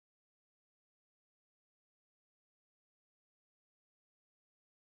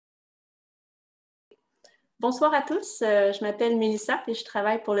Bonsoir à tous, je m'appelle Mélissa et je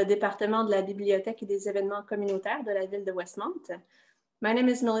travaille pour le département de la bibliothèque et des événements communautaires de la ville de Westmount. My name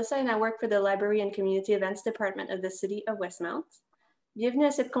is Melissa and I work for the Library and Community Events Department of the City of Westmount. Bienvenue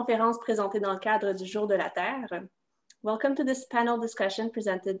à cette conférence présentée dans le cadre du Jour de la Terre. Welcome to this panel discussion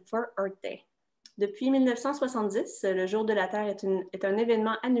presented for Earth Day. Depuis 1970, le Jour de la Terre est un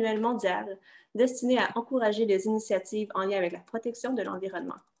événement annuel mondial destiné à encourager les initiatives en lien avec la protection de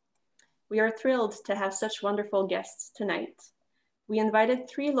l'environnement. We are thrilled to have such wonderful guests tonight. We invited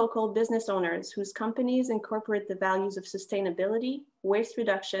 3 local business owners whose companies incorporate the values of sustainability, waste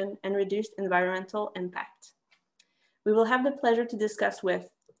reduction, and reduced environmental impact. We will have the pleasure to discuss with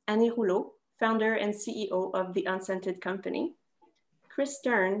Anie Rouleau, founder and CEO of the Unscented company, Chris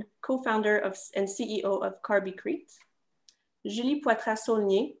Stern, co-founder and CEO of CarbiCrete,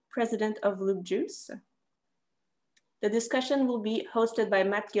 Poitras-Saulnier, president of Loop Juice. The discussion will be hosted by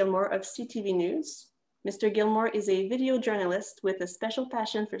Matt Gilmour of CTV News. Mr. Gilmour is a video journalist with a special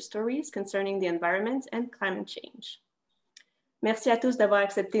passion for stories concerning the environment and climate change. Merci à tous d'avoir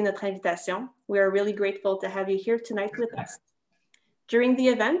accepté notre invitation. We are really grateful to have you here tonight with us. During the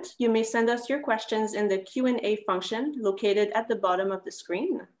event, you may send us your questions in the Q&A function located at the bottom of the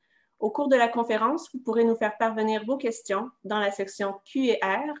screen. Au cours de la conférence, vous pourrez nous faire parvenir vos questions dans la section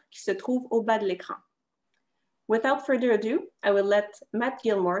Q&R qui se trouve au bas de l'écran. Without further ado, I will let Matt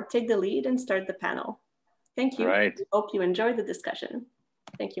Gilmour take the lead and start the panel. Thank you. All right. Hope you enjoyed the discussion.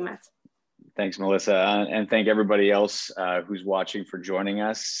 Thank you, Matt. Thanks, Melissa. And thank everybody else who's watching for joining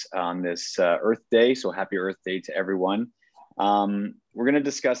us on this Earth Day. So happy Earth Day to everyone. We're going to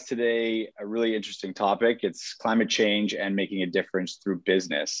discuss today a really interesting topic. It's climate change and making a difference through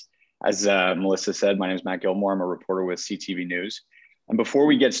business. As Melissa said, my name is Matt Gilmour. I'm a reporter with CTV News. And before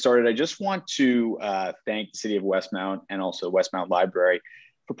we get started, I just want to thank the City of Westmount and also Westmount Library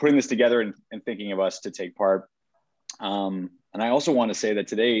for putting this together and thinking of us to take part. And I also want to say that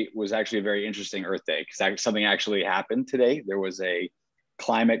today was actually a very interesting Earth Day because something actually happened today. There was a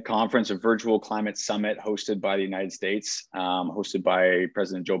climate conference, a virtual climate summit hosted by the United States, hosted by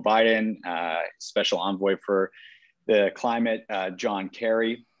President Joe Biden, special envoy for the climate, John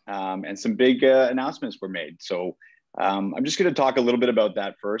Kerry, and some big announcements were made. So I'm just going to talk a little bit about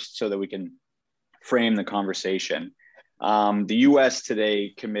that first so that we can frame the conversation. The US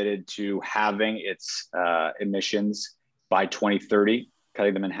today committed to halving its emissions by 2030,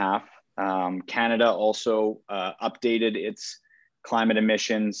 cutting them in half. Canada also updated its climate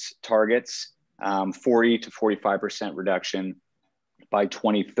emissions targets, 40 to 45% reduction by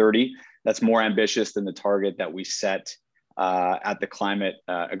 2030. That's more ambitious than the target that we set at the climate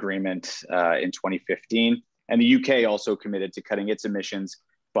agreement in 2015. And the UK also committed to cutting its emissions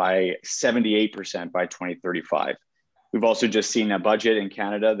by 78% by 2035. We've also just seen a budget in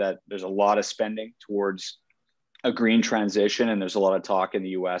Canada that there's a lot of spending towards a green transition, and there's a lot of talk in the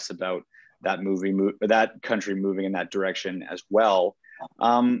US about that country moving in that direction as well.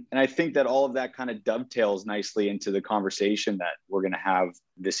 And I think that all of that kind of dovetails nicely into the conversation that we're going to have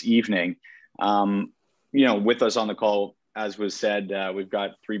this evening. With us on the call, as was said, we've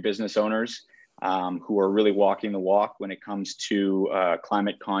got 3 business owners who are really walking the walk when it comes to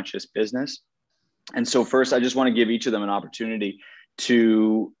climate conscious business. And so first, I just want to give each of them an opportunity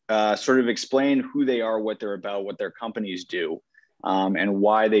to sort of explain who they are, what they're about, what their companies do, and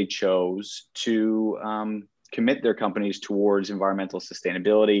why they chose to commit their companies towards environmental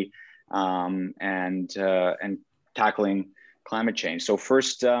sustainability and tackling climate change. So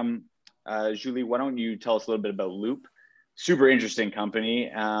first, Julie, why don't you tell us a little bit about Loop? Super interesting company.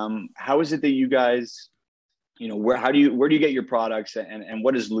 How is it that you guys, where do you get your products and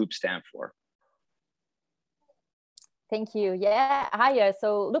what does Loop stand for? Thank you. Yeah, hi.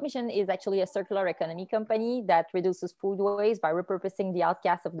 So Loop Mission is actually a circular economy company that reduces food waste by repurposing the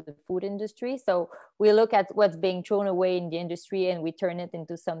outcasts of the food industry. So we look at what's being thrown away in the industry and we turn it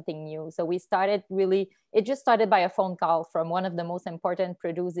into something new. So it just started by a phone call from one of the most important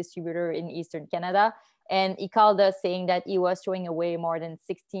produce distributor in Eastern Canada. And he called us saying that he was throwing away more than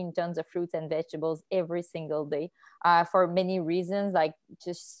 16 tons of fruits and vegetables every single day for many reasons, like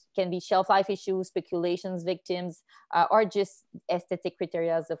just can be shelf life issues, speculations, victims, or just aesthetic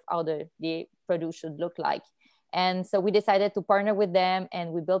criteria of how the produce should look like. And so we decided to partner with them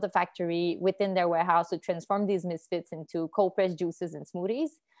and we built a factory within their warehouse to transform these misfits into cold pressed juices and smoothies.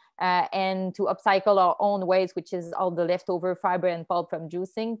 And to upcycle our own waste, which is all the leftover fiber and pulp from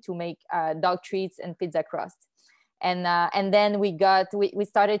juicing, to make dog treats and pizza crust. And then we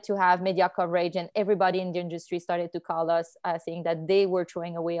started to have media coverage, and everybody in the industry started to call us saying that they were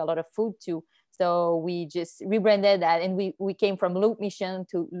throwing away a lot of food too. So we just rebranded that, and we came from Loop Mission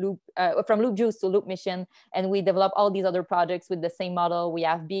to from Loop Juice to Loop Mission, and we developed all these other projects with the same model. We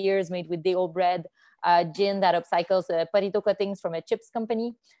have beers made with day-old bread, gin that upcycles potato cuttings from a chips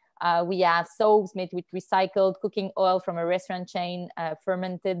company. We have soaps made with recycled cooking oil from a restaurant chain,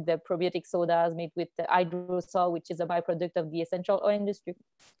 fermented the probiotic sodas made with the hydrosol, which is a byproduct of the essential oil industry.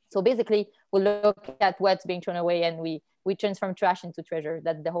 So basically, we look at what's being thrown away, and we transform trash into treasure.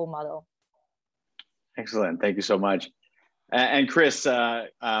 That's the whole model. Excellent. Thank you so much. And Chris,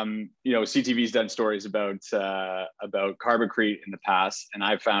 CTV's done stories about CarbiCrete in the past, and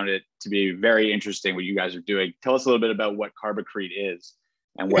I found it to be very interesting what you guys are doing. Tell us a little bit about what CarbiCrete is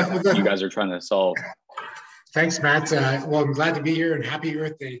and what you guys are trying to solve. Thanks, Matt. Well, I'm glad to be here, and happy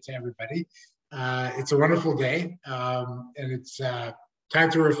Earth Day to everybody. It's a wonderful day, and it's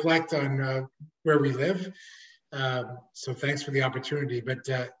time to reflect on where we live. So thanks for the opportunity. But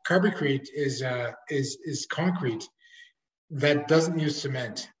CarbiCrete is concrete that doesn't use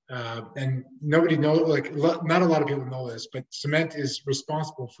cement. And nobody knows, not a lot of people know this, but cement is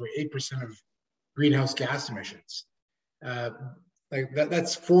responsible for 8% of greenhouse gas emissions.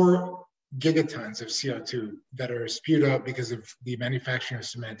 That's 4 gigatons of CO2 that are spewed out because of the manufacturing of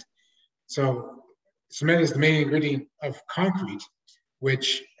cement. So cement is the main ingredient of concrete,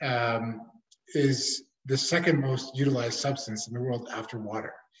 which is the second most utilized substance in the world after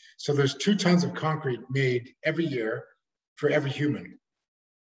water. So there's 2 tons of concrete made every year for every human.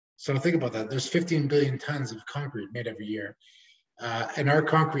 So think about that. There's 15 billion tons of concrete made every year. And our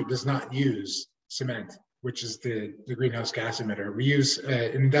concrete does not use cement, which is the greenhouse gas emitter. We use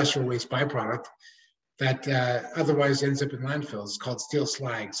an industrial waste byproduct that otherwise ends up in landfills. It's called steel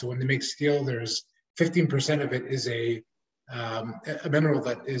slag. So when they make steel, there's 15% of it is a mineral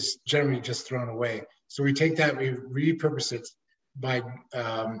that is generally just thrown away. So we take that, we repurpose it by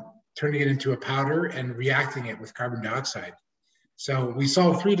turning it into a powder and reacting it with carbon dioxide. So we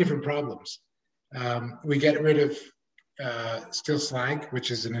solve 3 different problems. We get rid of steel slag, which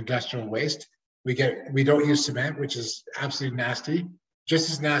is an industrial waste. We don't use cement, which is absolutely nasty,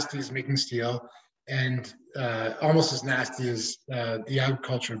 just as nasty as making steel, and almost as nasty as the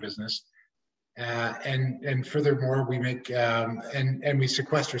agriculture business. And furthermore, we make and we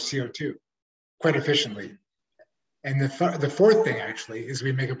sequester CO2 quite efficiently. And the 4th thing actually is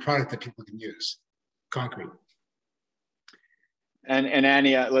we make a product that people can use, concrete. And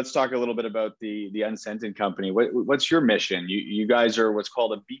Anie, let's talk a little bit about the Unscented company. What's your mission? You guys are what's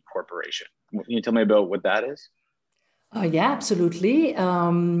called a B Corporation. Can you tell me about what that is? Yeah, absolutely.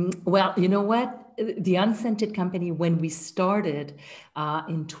 Well, you know what? The Unscented company, when we started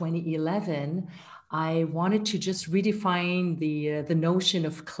in 2011, I wanted to just redefine the notion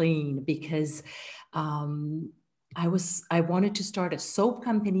of clean, because I wanted to start a soap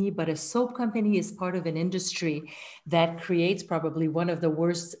company, but a soap company is part of an industry that creates probably one of the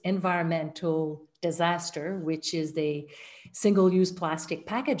worst environmental disaster, which is the single-use plastic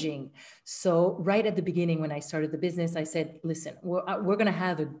packaging. So right at the beginning, when I started the business, I said, listen, we're going to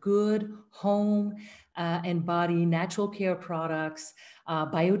have a good home and body natural care products,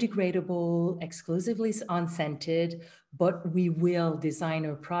 biodegradable, exclusively unscented, but we will design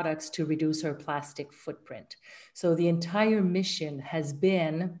our products to reduce our plastic footprint. So the entire mission has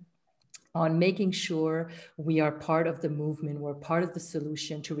been on making sure we are part of the movement, we're part of the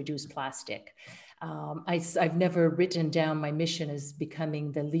solution to reduce plastic. I've never written down my mission as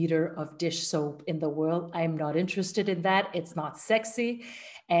becoming the leader of dish soap in the world. I'm not interested in that. It's not sexy.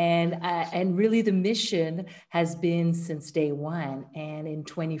 And really the mission has been since day one. And in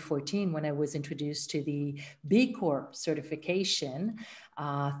 2014, when I was introduced to the B Corp certification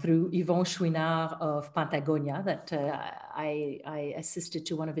through Yvon Chouinard of Patagonia, that I assisted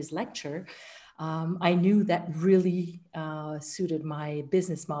to one of his lectures, I knew that really suited my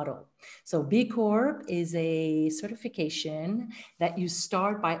business model. So B Corp is a certification that you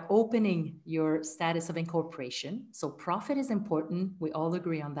start by opening your status of incorporation. So profit is important, we all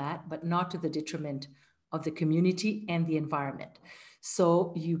agree on that, but not to the detriment of the community and the environment.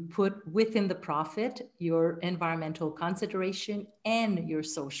 So you put within the profit your environmental consideration and your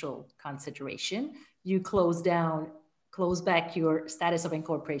social consideration. You close back your status of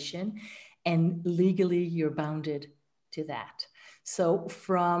incorporation, and legally you're bounded to that. So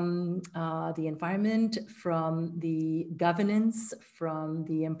from the environment, from the governance, from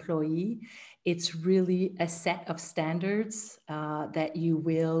the employee, it's really a set of standards that you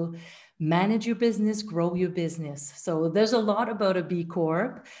will manage your business, grow your business. So there's a lot about a B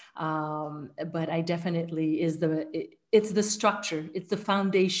Corp, but I definitely it's the structure, it's the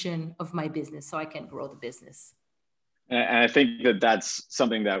foundation of my business, so I can grow the business. And I think that that's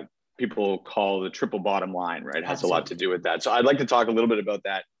something that people call the triple bottom line, right? It has Absolutely. A lot to do with that. So I'd like to talk a little bit about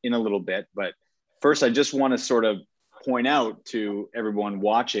that in a little bit, but first I just want to sort of point out to everyone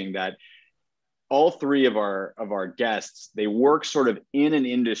watching that all three of our guests, they work sort of in an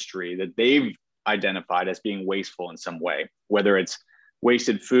industry that they've identified as being wasteful in some way, whether it's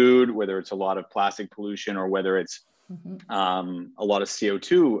wasted food, whether it's a lot of plastic pollution, or whether it's a lot of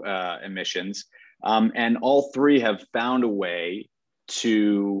CO2 emissions. And all three have found a way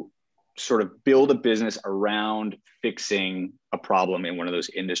to sort of build a business around fixing a problem in one of those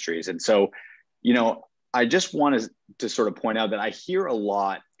industries. And so, you know, I just wanted to sort of point out that I hear a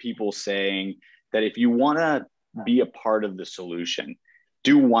lot people saying that if you want to be a part of the solution,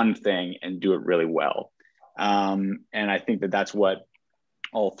 do one thing and do it really well. And I think that that's what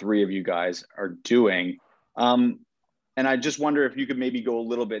all three of you guys are doing. And I just wonder if you could maybe go a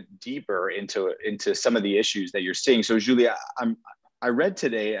little bit deeper into some of the issues that you're seeing. So Julia, I read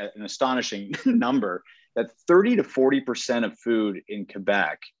today an astonishing number that 30 to 40% of food in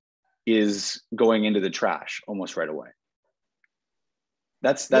Quebec is going into the trash almost right away.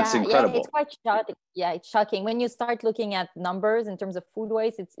 That's incredible. Yeah, it's quite shocking. Yeah, it's shocking. When you start looking at numbers in terms of food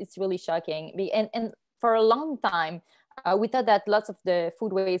waste, it's really shocking. And for a long time, we thought that lots of the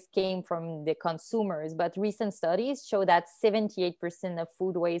food waste came from the consumers, but recent studies show that 78% of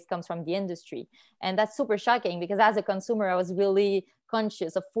food waste comes from the industry. And that's super shocking because as a consumer, I was really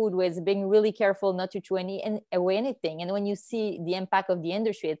conscious of food waste, being really careful not to throw away anything. And when you see the impact of the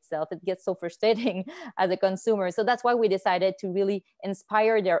industry itself, it gets so frustrating as a consumer. So that's why we decided to really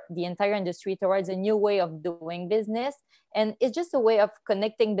inspire the entire industry towards a new way of doing business. And it's just a way of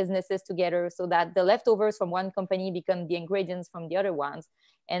connecting businesses together so that the leftovers from one company become the ingredients from the other ones.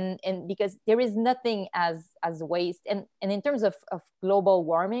 And because there is nothing as waste. And in terms of global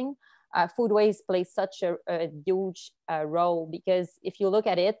warming, food waste plays such a huge role, because if you look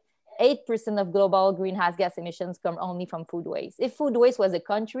at it, 8% of global greenhouse gas emissions come only from food waste. If food waste was a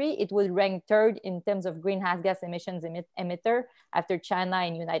country, it would rank third in terms of greenhouse gas emissions emitter after China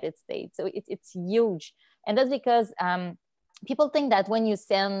and United States. So it's huge. And that's because people think that when you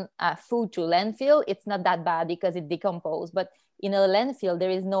send food to landfill, it's not that bad because it decomposes. But in a landfill, there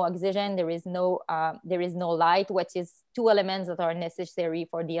is no oxygen, there is no light, which is two elements that are necessary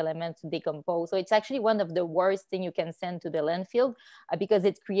for the element to decompose. So it's actually one of the worst things you can send to the landfill because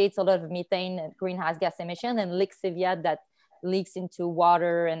it creates a lot of methane and greenhouse gas emission and lixiviant that leaks into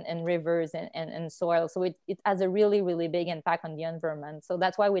water and rivers and soil. So it has a really, really big impact on the environment. So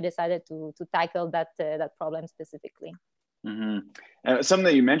that's why we decided to tackle that problem specifically. Mm-hmm. Something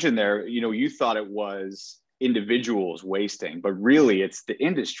that you mentioned there, you know, you thought it was individuals wasting, but really it's the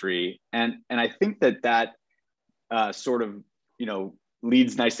industry. And I think that sort of, you know,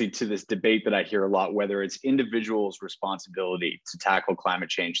 leads nicely to this debate that I hear a lot, whether it's individuals' responsibility to tackle climate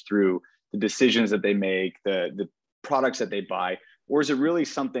change through the decisions that they make, the products that they buy, or is it really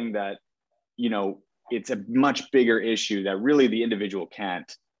something that, you know, it's a much bigger issue that really the individual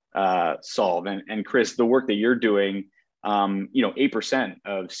can't solve? And Chris, the work that you're doing, you know, 8%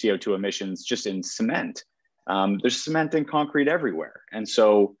 of CO2 emissions just in cement. There's cement and concrete everywhere. And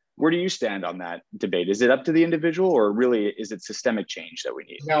so where do you stand on that debate? Is it up to the individual, or really is it systemic change that we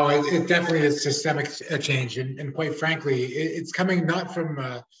need? No, it definitely is systemic change. And quite frankly, it's coming not from,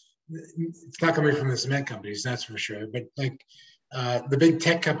 it's not coming from the cement companies, that's for sure. But like the big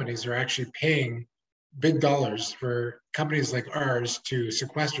tech companies are actually paying big dollars for companies like ours to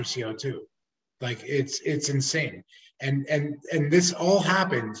sequester CO2. Like it's insane. And this all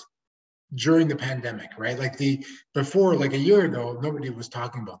happened during the pandemic, right? Like before, like a year ago, nobody was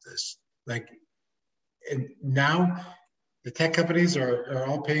talking about this. Like, and now the tech companies are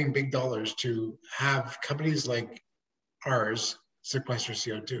all paying big dollars to have companies like ours sequester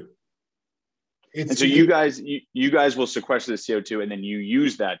CO2. And so you guys will sequester the CO2 and then you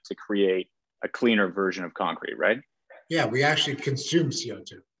use that to create a cleaner version of concrete, right? Yeah, we actually consume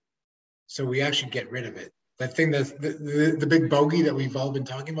CO2. So we actually get rid of it. That thing that's the big bogey that we've all been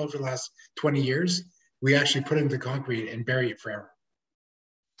talking about for the last 20 years, we actually put into concrete and bury it forever.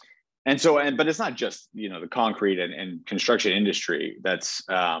 And so, but it's not just, you know, the concrete and construction industry that's,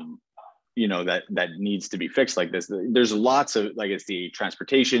 you know, that needs to be fixed like this. There's lots of, like, it's the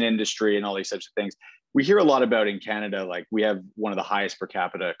transportation industry and all these types of things. we hear a lot about in Canada, like we have one of the highest per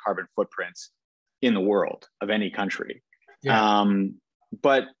capita carbon footprints in the world of any country. Yeah.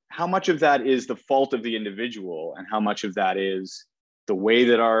 But how much of that is the fault of the individual and how much of that is the way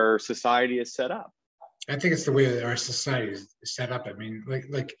that our society is set up? I think it's the way that our society is set up. I mean,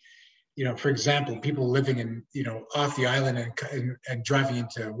 like, you know, for example, people living in, you know, off the island and driving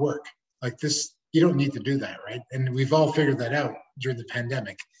into work like this, you don't need to do that, right? And we've all figured that out during the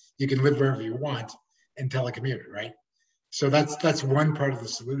pandemic. You can live wherever you want and telecommute, right? So that's one part of the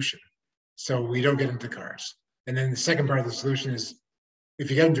solution. So we don't get into cars. And then the second part of the solution is, if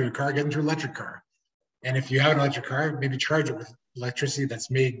you get into a car, get into an electric car. And if you have an electric car, maybe charge it with electricity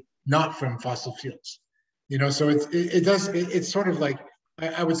that's made not from fossil fuels. You know, so it's sort of like,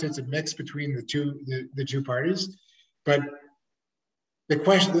 I would say it's a mix between the two parties. But the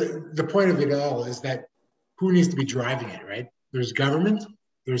point of it all is that who needs to be driving it, right? There's government,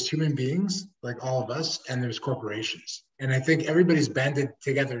 there's human beings like all of us, and there's corporations. And I think everybody's banded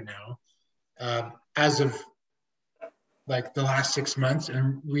together now as of like the last 6 months,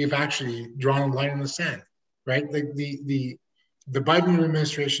 and we've actually drawn a line in the sand, right? Like the Biden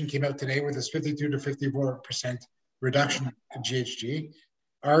administration came out today with this 52 to 54% reduction in GHG.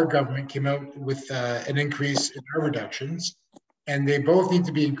 Our government came out with an increase in our reductions, and they both need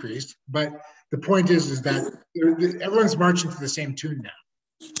to be increased. But the point is that everyone's marching to the same tune now,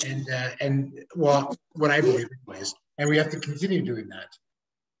 and well, what I believe anyways, and we have to continue doing that.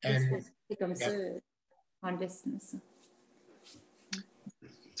 And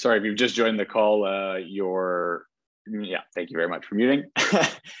sorry, if you've just joined the call, thank you very much for muting.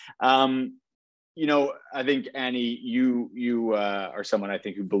 You know, I think, Anie, you are someone I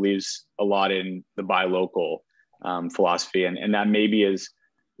think who believes a lot in the buy local philosophy, and that maybe is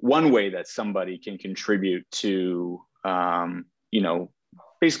one way that somebody can contribute to, you know,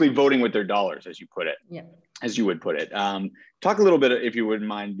 basically voting with their dollars, as you put it. Yeah. As you would put it. Talk a little bit, if you wouldn't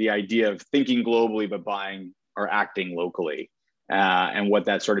mind, the idea of thinking globally but buying or acting locally, and what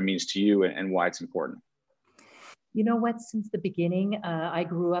that sort of means to you and why it's important. You know what, since the beginning, I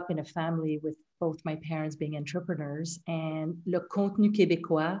grew up in a family with both my parents being entrepreneurs, and le contenu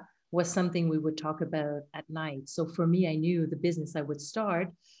québécois was something we would talk about at night. So for me, I knew the business I would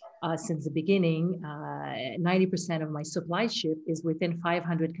start since the beginning. 90% of my supply ship is within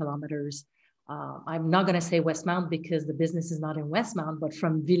 500 kilometers. I'm not going to say Westmount because the business is not in Westmount, but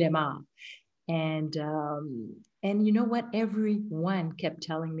from Villemar. And you know what? Everyone kept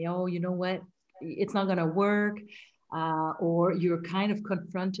telling me, oh, you know what? It's not going to work. Or you're kind of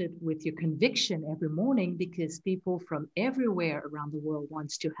confronted with your conviction every morning because people from everywhere around the world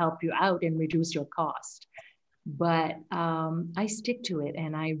wants to help you out and reduce your cost. But I stick to it.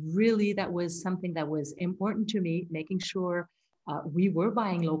 And that was something that was important to me, making sure we were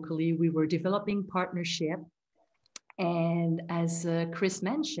buying locally, we were developing partnership. And as Chris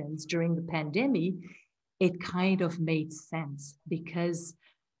mentions, during the pandemic, it kind of made sense because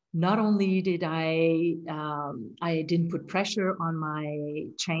not only did I didn't put pressure on my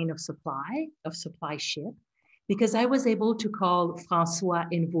chain of supply ship, because I was able to call François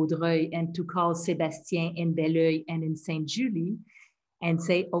in Vaudreuil and to call Sébastien in Belleuil and in Sainte-Julie and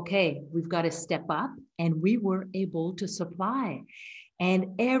say, okay, we've got to step up, and we were able to supply.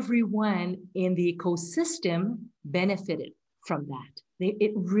 And everyone in the ecosystem benefited from that.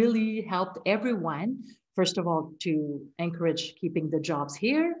 It really helped everyone. First of all, to encourage keeping the jobs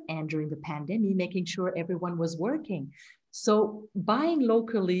here, and during the pandemic, making sure everyone was working. So buying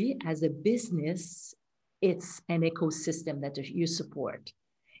locally as a business, it's an ecosystem that you support.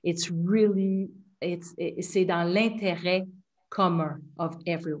 It's really, c'est dans l'intérêt commun of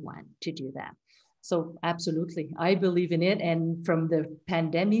everyone to do that. So absolutely, I believe in it. And from the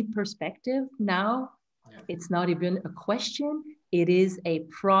pandemic perspective now, it's not even a question. It is a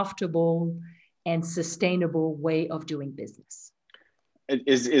profitable and sustainable way of doing business.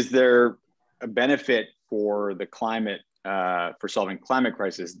 Is there a benefit for the climate, for solving climate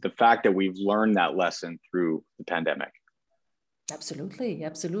crisis, the fact that we've learned that lesson through the pandemic? Absolutely,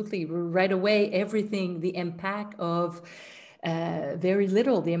 absolutely. Right away, everything, the impact of very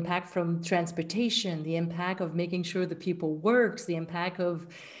little, the impact from transportation, the impact of making sure the people works, the impact of,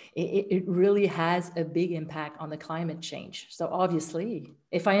 it really has a big impact on the climate change. So obviously,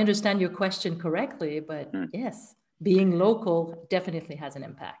 if I understand your question correctly, but yes, being local definitely has an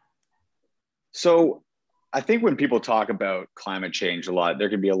impact. So I think when people talk about climate change a lot, there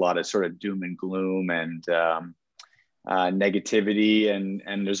can be a lot of sort of doom and gloom and negativity,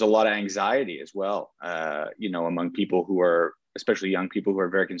 and there's a lot of anxiety as well, you know, among people who are, especially young people who are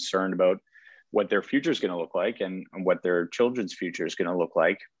very concerned about what their future is going to look like and what their children's future is going to look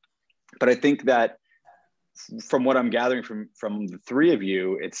like. But I think that from what I'm gathering from the three of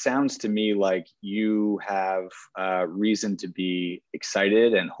you, it sounds to me like you have reason to be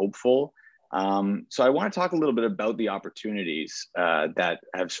excited and hopeful. So I want to talk a little bit about the opportunities that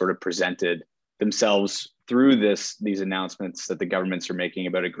have sort of presented themselves through these announcements that the governments are making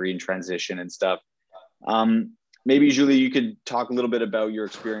about a green transition and stuff. Maybe Julie, you could talk a little bit about your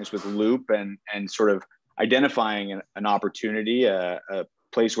experience with Loop and sort of identifying an opportunity, a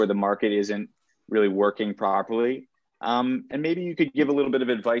place where the market isn't really working properly. And maybe you could give a little bit of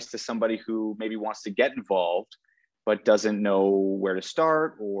advice to somebody who maybe wants to get involved, but doesn't know where to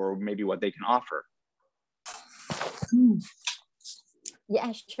start or maybe what they can offer.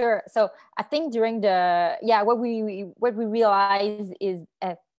 Yeah, sure. So I think during what we realize is,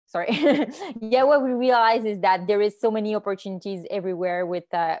 what we realize is that there is so many opportunities everywhere with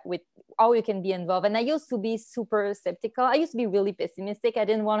how you can be involved. And I used to be super skeptical. I used to be really pessimistic. I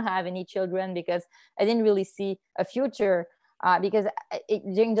didn't want to have any children because I didn't really see a future. Because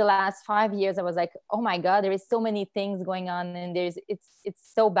during the last 5 years, I was like, oh my God, there is so many things going on, and it's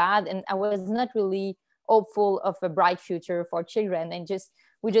so bad. And I was not really hopeful of a bright future for children. And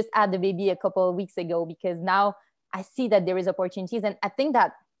we just had the baby a couple of weeks ago, because now I see that there is opportunities. And I think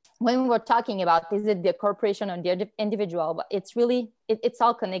that when we're talking about, is it the corporation or the individual, but it's really, it's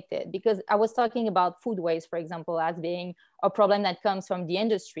all connected, because I was talking about food waste, for example, as being a problem that comes from the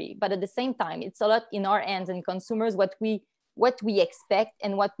industry. But at the same time, it's a lot in our hands and consumers, what we expect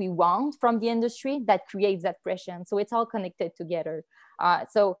and what we want from the industry that creates that pressure. So it's all connected together.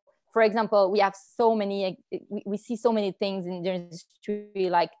 So for example, we have we see so many things in the industry,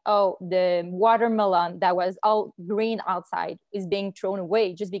 like, oh, the watermelon that was all green outside is being thrown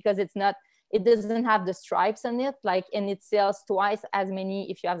away just because it doesn't have the stripes on it, and it sells twice as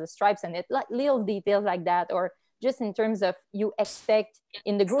many if you have the stripes on it, like little details like that. Or just in terms of, you expect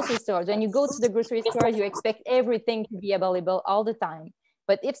in the grocery stores, when you go to the grocery store, you expect everything to be available all the time.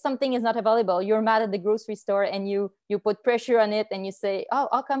 But if something is not available, you're mad at the grocery store, and you put pressure on it, and you say, oh,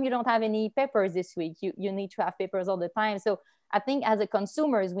 how come you don't have any peppers this week? You need to have peppers all the time. So I think as a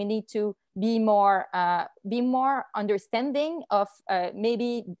consumers, we need to be more understanding of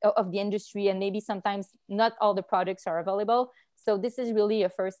maybe of the industry, and maybe sometimes not all the products are available. So this is really a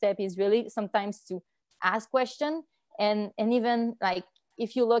first step, is really sometimes to ask questions, and even like,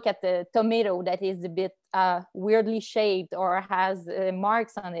 if you look at the tomato that is a bit weirdly shaped or has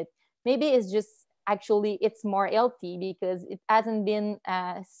marks on it, maybe it's just actually it's more healthy because it hasn't been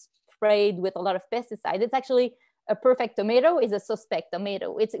sprayed with a lot of pesticides. It's actually a perfect tomato is a suspect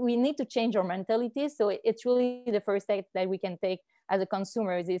tomato. We need to change our mentality. So it's really the first step that we can take as a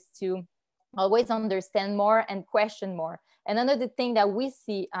consumers, is to always understand more and question more. And another thing that we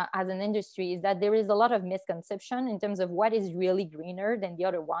see as an industry is that there is a lot of misconception in terms of what is really greener than the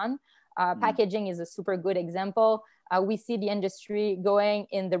other one. Packaging is a super good example. We see the industry going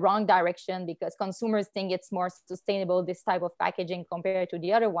in the wrong direction because consumers think it's more sustainable, this type of packaging, compared to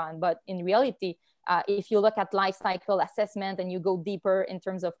the other one. But in reality, if you look at life cycle assessment and you go deeper in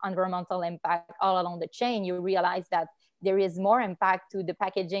terms of environmental impact all along the chain, you realize that there is more impact to the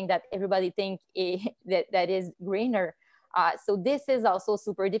packaging that everybody think that is greener. So this is also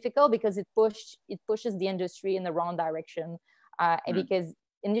super difficult because it pushes the industry in the wrong direction. Because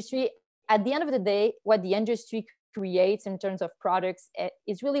industry, at the end of the day, what the industry creates in terms of products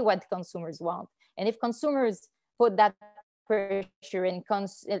is really what consumers want. And if consumers put that pressure in,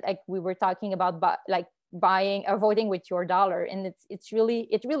 like we were talking about, like buying or voting with your dollar, and it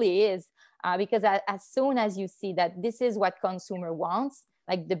really is, because as soon as you see that this is what consumer wants,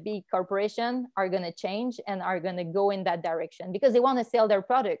 like the big corporation are going to change and are going to go in that direction because they want to sell their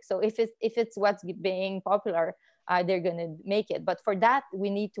product. So if it's what's being popular, they're going to make it. But for that, we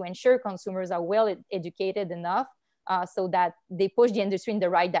need to ensure consumers are well educated enough so that they push the industry in the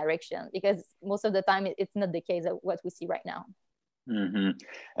right direction, because most of the time it's not the case of what we see right now. Mm-hmm.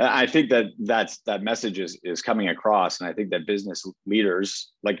 I think that message is coming across, and I think that business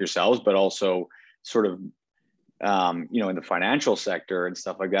leaders like yourselves, but also sort of in the financial sector and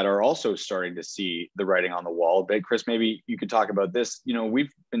stuff like that, are also starting to see the writing on the wall a bit. Chris, maybe you could talk about this.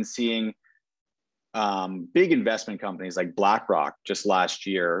 We've been seeing big investment companies like BlackRock just last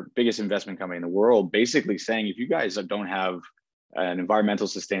year, biggest investment company in the world, basically saying, if you guys don't have an environmental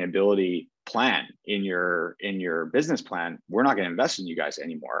sustainability plan in your business plan, we're not going to invest in you guys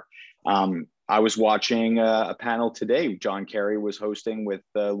anymore. I was watching a panel today John Kerry was hosting with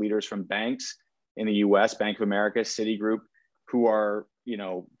leaders from banks in the US, Bank of America, Citigroup, who are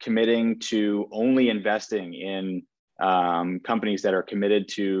committing to only investing in companies that are committed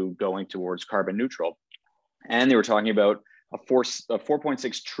to going towards carbon neutral. And they were talking about a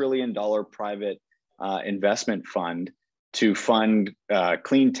 $4.6 trillion private investment fund to fund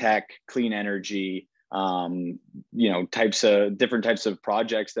clean tech, clean energy, different types of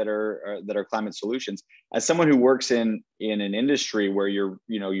projects that are climate solutions. As someone who works in an industry where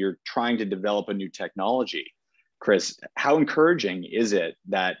you're trying to develop a new technology, Chris, how encouraging is it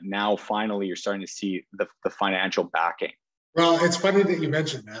that now finally you're starting to see the financial backing? Well, it's funny that you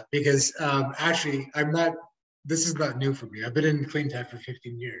mentioned that because actually this is not new for me. I've been in clean tech for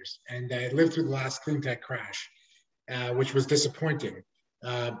 15 years and I lived through the last clean tech crash, which was disappointing.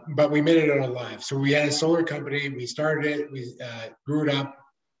 But we made it out alive. So we had a solar company, we started it, we grew it up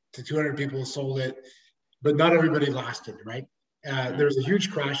to 200 people, sold it, but not everybody lasted, right? There was a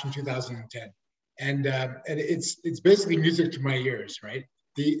huge crash in 2010. And it's basically music to my ears, right?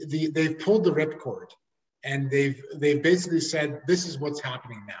 They've pulled the ripcord and they've basically said, this is what's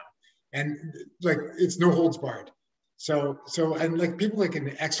happening now. And like, it's no holds barred. So and like people like in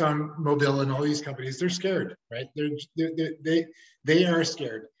Exxon Mobil and all these companies, they're scared, right? They are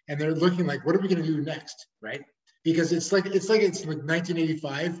scared and they're looking like, what are we going to do next, right? Because it's like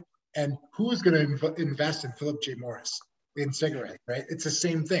 1985, and who is going to invest in Philip J. Morris in cigarettes, right? It's the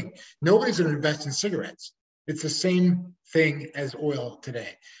same thing. Nobody's going to invest in cigarettes. It's the same thing as oil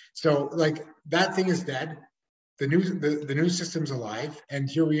today. So like that thing is dead. The new system's alive, and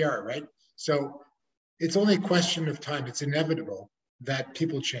here we are, right? So it's only a question of time. It's inevitable that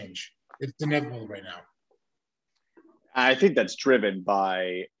people change. It's inevitable right now. I think that's driven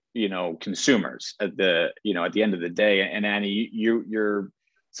by, consumers at the end of the day. And Anie, you're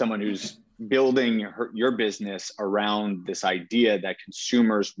someone who's building your business around this idea that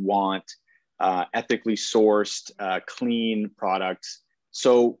consumers want ethically sourced, clean products.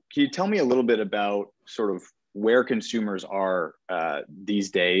 So can you tell me a little bit about sort of where consumers are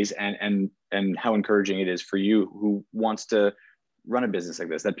these days and how encouraging it is for you who wants to run a business like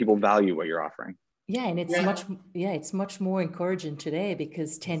this, that people value what you're offering? Yeah, and it's much more encouraging today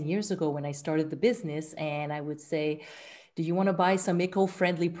because 10 years ago when I started the business and I would say, do you want to buy some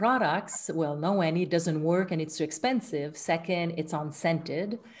eco-friendly products? Well, no, Annie, it doesn't work and it's too expensive. Second, it's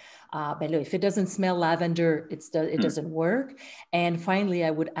unscented. But look, if it doesn't smell lavender, it doesn't work. And finally,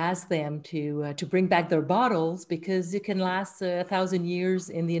 I would ask them to bring back their bottles because it can last 1,000 years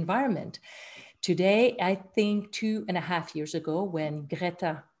in the environment. Today, I think 2.5 years ago, when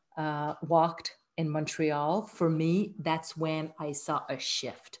Greta walked in Montreal, for me, that's when I saw a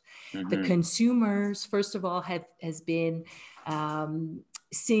shift. Mm-hmm. The consumers, first of all, has been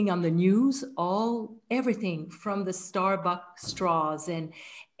seeing on the news everything from the Starbucks straws and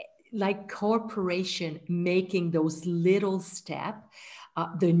like corporation making those little step,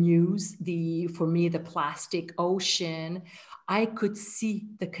 the news, for me, the plastic ocean, I could see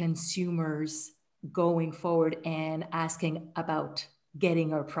the consumers going forward and asking about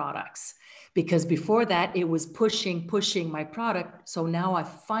getting our products. Because before that, it was pushing my product. So now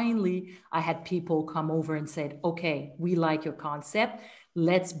I had people come over and said, okay, we like your concept.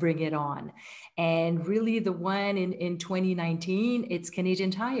 Let's bring it on. And really the one in 2019, it's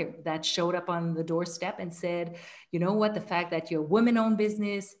Canadian Tire that showed up on the doorstep and said, you know what, the fact that you're a women-owned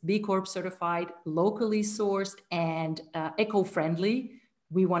business, B Corp certified, locally sourced, and eco-friendly,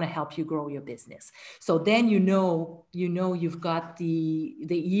 we want to help you grow your business. So then you've got the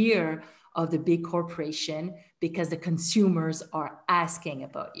ear of the big corporation because the consumers are asking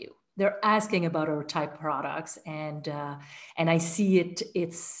about you. They're asking about our type products, and I see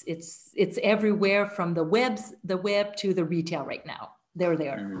it's everywhere from the web to the retail right now. They're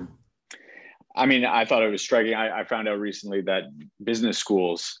there. Mm-hmm. I mean, I thought it was striking. I found out recently that business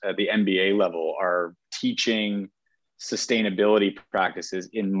schools at the MBA level are teaching sustainability practices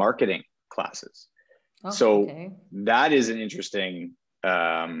in marketing classes. Oh, so okay. That is an interesting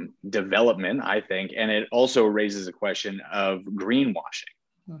development, I think, and it also raises a question of greenwashing.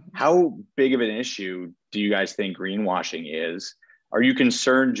 Mm-hmm. How big of an issue do you guys think greenwashing is? Are you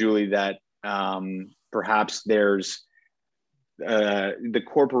concerned, Julie, that perhaps there's the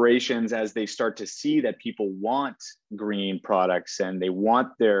corporations, as they start to see that people want green products and they want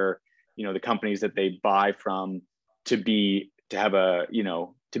their, the companies that they buy from to be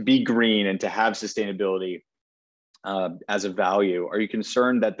green and to have sustainability as a value? Are you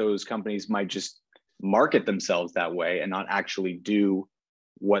concerned that those companies might just market themselves that way and not actually do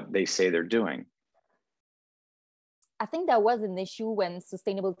what they say they're doing? I think that was an issue when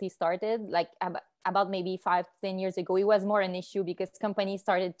sustainability started, like about maybe 5-10 years ago. It was more an issue because companies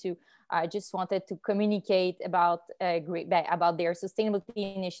started to just wanted to communicate about their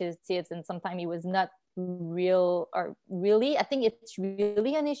sustainability initiatives, and sometimes it was not real or really. I think it's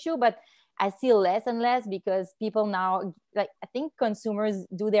really an issue, but I see less and less because people now, like, I think consumers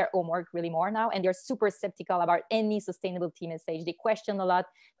do their homework really more now, and they're super skeptical about any sustainability message. They question a lot,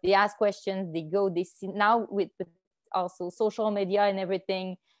 they ask questions, they see now with also social media and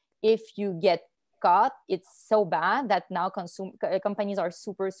everything. If you get caught, it's so bad that now companies are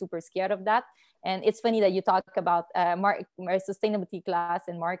super scared of that. And it's funny that you talk about sustainability class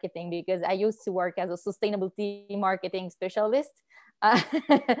and marketing, because I used to work as a sustainability marketing specialist.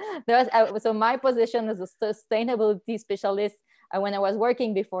 So my position as a sustainability specialist when I was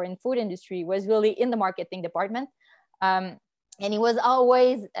working before in food industry was really in the marketing department. And it was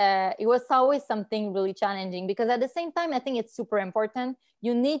always something really challenging, because at the same time, I think it's super important.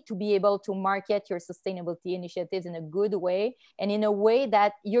 You need to be able to market your sustainability initiatives in a good way, and in a way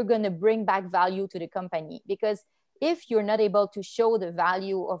that you're going to bring back value to the company. Because if you're not able to show the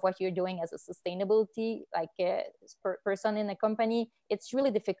value of what you're doing as a sustainability person in a company, it's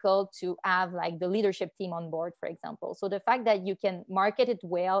really difficult to have like the leadership team on board, for example. So the fact that you can market it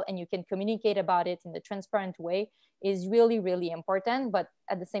well and you can communicate about it in a transparent way is really, really important. But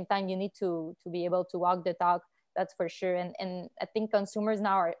at the same time, you need to be able to walk the talk, that's for sure. And I think consumers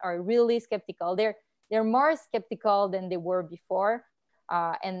now are really skeptical. They're more skeptical than they were before.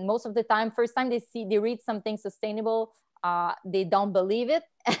 And most of the time, first time they read something sustainable, they don't believe it.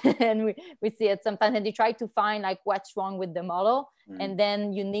 And we see it sometimes, and they try to find like what's wrong with the model. And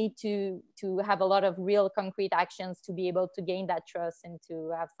then you need to have a lot of real concrete actions to be able to gain that trust and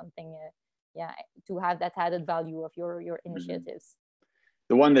to have something, to have that added value of your initiatives.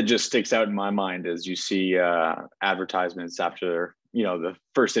 The one that just sticks out in my mind is you see advertisements after the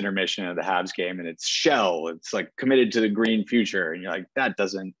first intermission of the Habs game, and it's Shell. It's like committed to the green future, and you're like, that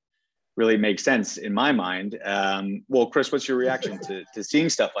doesn't really make sense in my mind. Well, Chris, what's your reaction to seeing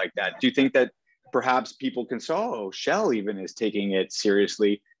stuff like that? Do you think that perhaps people can say, oh, Shell even is taking it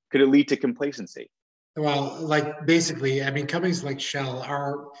seriously? Could it lead to complacency? Well, like basically, I mean, companies like Shell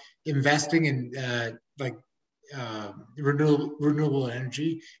are investing in renewable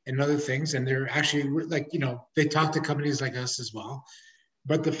energy and other things, and they're actually they talk to companies like us as well.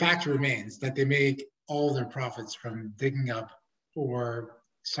 But the fact remains that they make all their profits from digging up or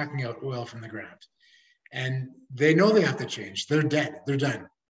sucking out oil from the ground, and they know they have to change. They're dead. They're done.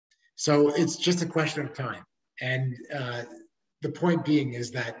 So it's just a question of time. And the point being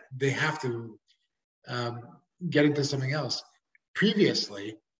is that they have to get into something else.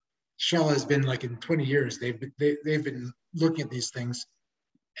 Previously, Shell has been like in 20 years, they've been looking at these things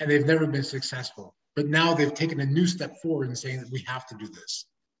and they've never been successful. But now they've taken a new step forward and saying that we have to do this.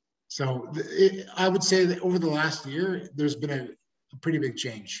 So I would say that over the last year, there's been a pretty big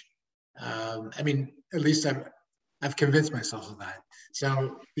change. I mean, at least I've convinced myself of that.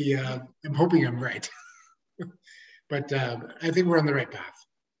 So I'm hoping I'm right. But I think we're on the right path.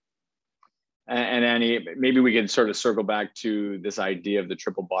 And Anie, maybe we can sort of circle back to this idea of the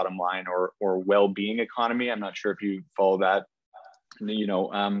triple bottom line or well-being economy. I'm not sure if you follow that.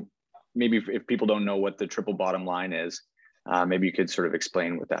 Maybe if people don't know what the triple bottom line is, maybe you could sort of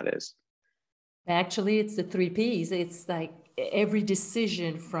explain what that is. Actually, it's the 3 Ps. It's like every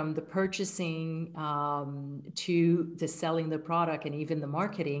decision from the purchasing to the selling the product and even the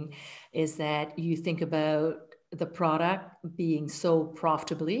marketing is that you think about the product being sold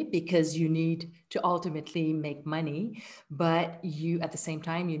profitably because you need to ultimately make money, but you at the same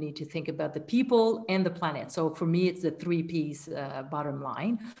time you need to think about the people and the planet. So for me, it's the 3 Ps bottom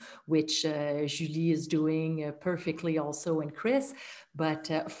line, which Julie is doing perfectly also, and Chris.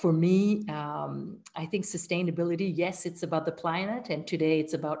 But for me, I think sustainability, yes, it's about the planet, and today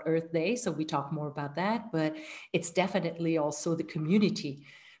it's about Earth Day, so we talk more about that, but it's definitely also the community.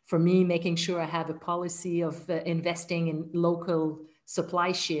 For me, making sure I have a policy of investing in local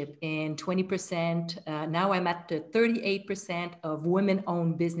supply ship and 20%. Now I'm at 38% of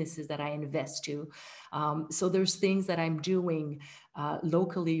women-owned businesses that I invest to. So there's things that I'm doing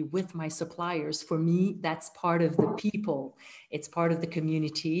locally with my suppliers. For me, that's part of the people. It's part of the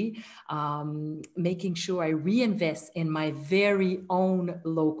community. Making sure I reinvest in my very own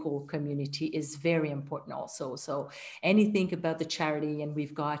local community is very important also. So anything about the charity, and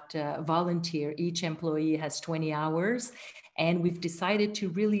we've got volunteer, each employee has 20 hours, and we've decided to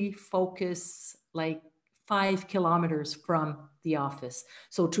really focus like 5 kilometers from the office.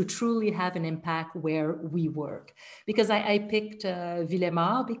 So to truly have an impact where we work. Because I picked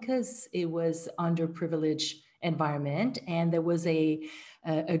Villemar because it was underprivileged environment. And there was a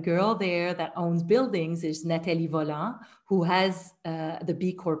girl there that owns buildings, is Nathalie Volant, who has the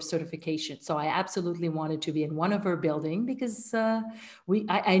B Corp certification. So I absolutely wanted to be in one of her buildings because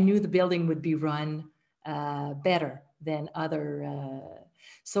I knew the building would be run better than other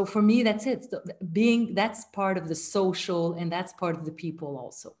So for me, that's it. That's part of the social, and that's part of the people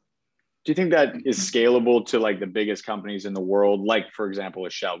also. Do you think that is scalable to like the biggest companies in the world? Like, for example, a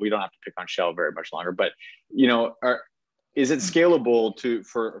Shell. We don't have to pick on Shell very much longer, but is it scalable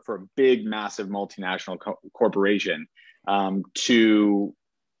for a big, massive multinational corporation to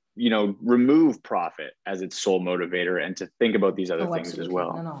remove profit as its sole motivator and to think about these other things absolutely. as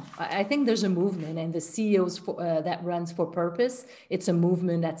well? No. I think there's a movement, and the CEOs that runs for purpose. It's a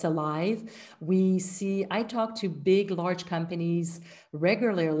movement that's alive. I talk to big, large companies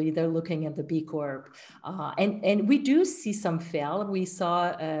regularly. They're looking at the B Corp, and we do see some fail. We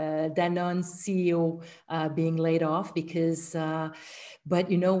saw Danone's CEO being laid off because.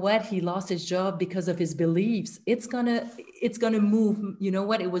 But you know what? He lost his job because of his beliefs. It's gonna move. You know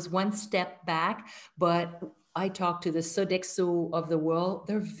what? It was one step back, but I talked to the Sodexo of the world.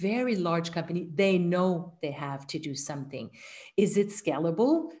 They're a very large company. They know they have to do something. Is it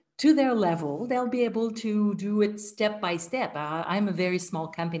scalable? To their level, they'll be able to do it step by step. I'm a very small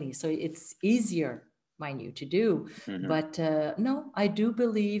company, so it's easier, mind you, to do. Mm-hmm. But no, I do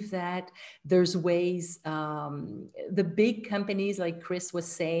believe that there's ways. The big companies, like Chris was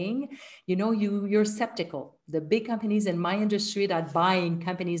saying, you're skeptical. The big companies in my industry that buying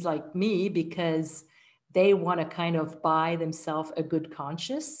companies like me because they want to kind of buy themselves a good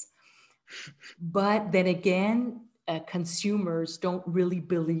conscience. But then again, consumers don't really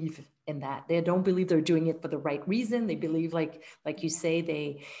believe in that. They don't believe they're doing it for the right reason. They believe, like you say,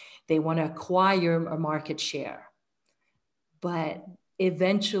 they want to acquire a market share. But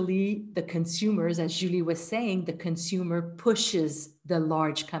eventually the consumers, as Julie was saying, the consumer pushes the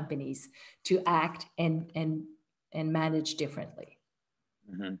large companies to act and manage differently.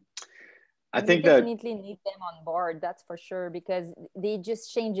 Mm-hmm. I think that definitely need them on board. That's for sure, because they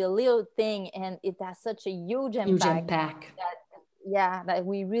just change a little thing and it has such a huge impact. That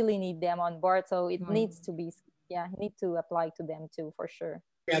we really need them on board. So it needs to be, need to apply to them too, for sure.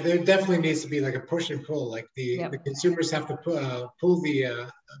 Yeah, there definitely needs to be like a push and pull. Like the consumers have to pull the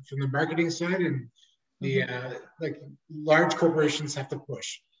from the marketing side, and the like large corporations have to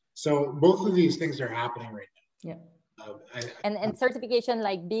push. So both of these things are happening right now. Yeah. And certification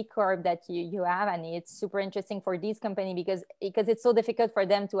like B Corp that you have, Anie, it's super interesting for these companies because it's so difficult for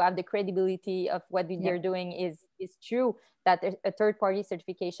them to have the credibility of what they're doing is true. That a third-party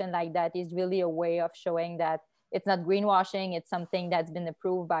certification like that is really a way of showing that it's not greenwashing. It's something that's been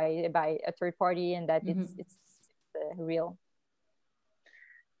approved by a third party, and that it's real.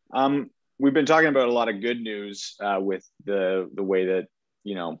 We've been talking about a lot of good news with the way that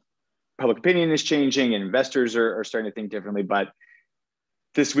public opinion is changing and investors are starting to think differently. But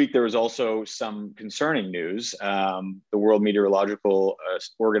this week, there was also some concerning news. The World Meteorological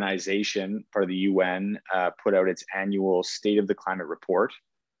Organization, part of the UN, put out its annual State of the Climate Report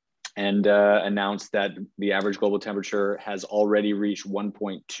and announced that the average global temperature has already reached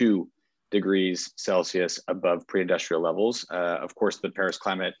 1.2 degrees Celsius above pre-industrial levels. Of course, the Paris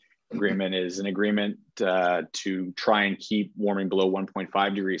Climate Agreement is an agreement to try and keep warming below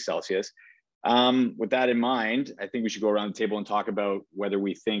 1.5 degrees Celsius. With that in mind, I think we should go around the table and talk about whether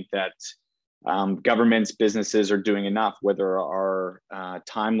we think that governments, businesses are doing enough, whether our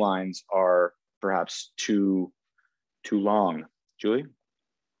timelines are perhaps too long. Julie?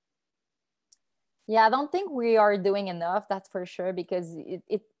 Yeah, I don't think we are doing enough, that's for sure, because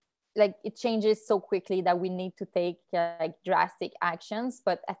it changes so quickly that we need to take drastic actions.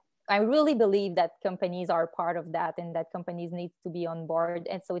 But I really believe that companies are part of that, and that companies need to be on board.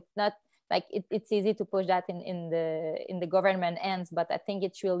 And so it's not like it's easy to push that in the government ends, but I think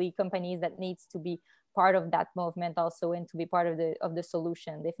it's really companies that needs to be part of that movement also, and to be part of the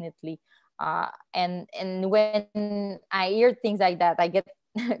solution, definitely. And when I hear things like that, I get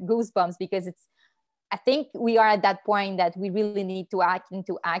goosebumps, because I think we are at that point that we really need to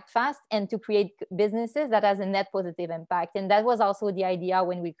act fast and to create businesses that has a net positive impact. And that was also the idea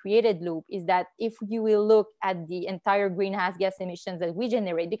when we created Loop, is that if you will look at the entire greenhouse gas emissions that we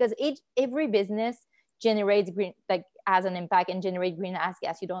generate, because every business generates has an impact and generate greenhouse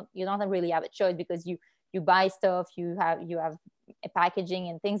gas. You don't really have a choice, because you buy stuff, you have packaging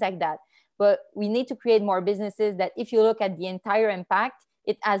and things like that. But we need to create more businesses that, if you look at the entire impact,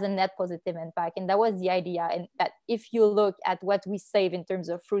 it has a net positive impact. And that was the idea. And that if you look at what we save in terms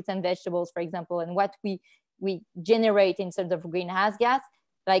of fruits and vegetables, for example, and what we generate in terms of greenhouse gas,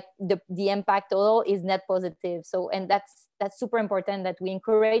 like the impact total is net positive. So, and that's super important, that we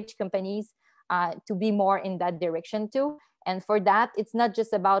encourage companies to be more in that direction too. And for that, it's not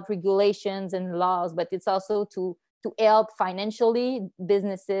just about regulations and laws, but it's also to help financially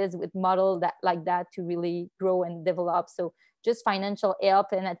businesses with model like that to really grow and develop. So just financial help.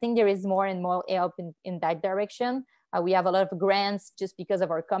 And I think there is more and more help in that direction. We have a lot of grants just because of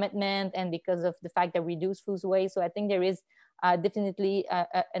our commitment and because of the fact that we reduce food waste. So I think there is definitely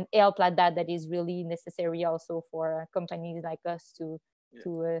an help like that is really necessary also for companies like us to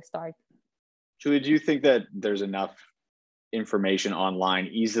start. Julie, do you think that there's enough information online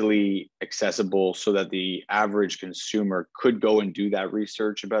easily accessible so that the average consumer could go and do that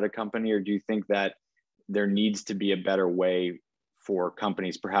research about a company? Or do you think that there needs to be a better way for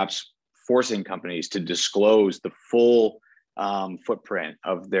companies, perhaps forcing companies to disclose the full footprint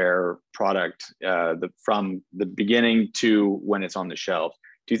of their product from the beginning to when it's on the shelf?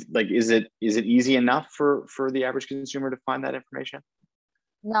 Is it easy enough for the average consumer to find that information?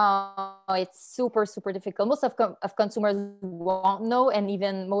 No, it's super, super difficult. Most of consumers won't know, and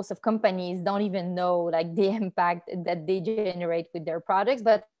even most of companies don't even know like the impact that they generate with their products.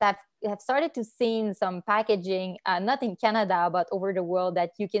 But have started to see some packaging, not in Canada, but over the world,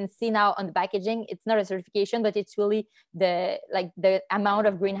 that you can see now on the packaging. It's not a certification, but it's really the amount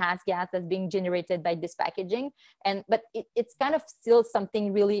of greenhouse gas that's being generated by this packaging. But it's kind of still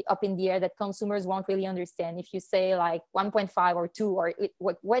something really up in the air that consumers won't really understand. If you say like 1.5 or 2, or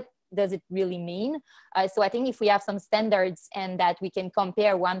what does it really mean? So I think if we have some standards and that we can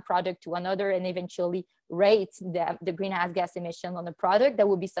compare one product to another and eventually rate the greenhouse gas emission on the product, that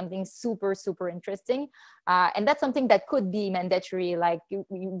would be something super, super interesting. And that's something that could be mandatory. Like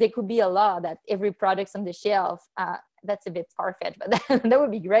there could be a law that every product on the shelf, that's a bit far-fetched, but that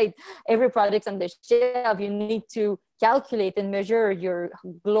would be great. Every product on the shelf, you need to calculate and measure your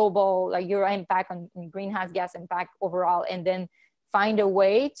global, like your impact on greenhouse gas impact overall, and then find a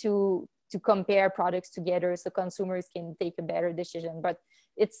way to compare products together so consumers can take a better decision. But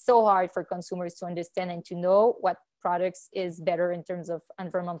it's so hard for consumers to understand and to know what products is better in terms of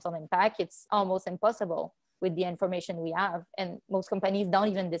environmental impact. It's almost impossible with the information we have. And most companies don't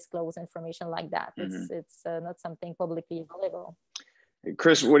even disclose information like that. Mm-hmm. It's not something publicly available.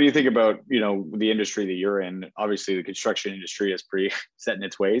 Chris, what do you think about, the industry that you're in? Obviously, the construction industry is pretty set in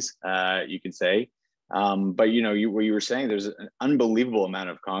its ways, you can say. But what you were saying, there's an unbelievable amount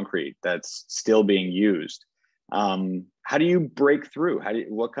of concrete that's still being used. How do you break through?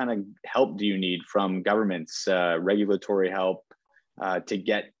 What kind of help do you need from governments, regulatory help, to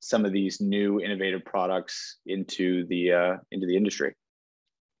get some of these new innovative products into the industry?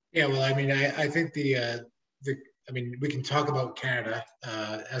 Yeah, well, I mean, I think we can talk about Canada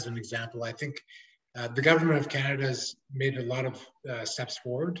as an example. I think the government of Canada has made a lot of steps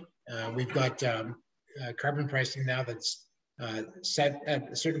forward. We've got carbon pricing now that's set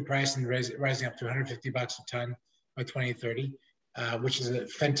at a certain price and rising up to $150 a ton by 2030, which is a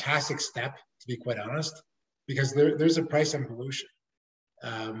fantastic step, to be quite honest, because there's a price on pollution.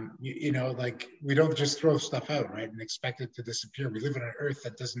 We don't just throw stuff out, right, and expect it to disappear. We live on an earth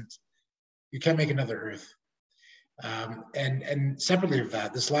that you can't make another earth. And separately of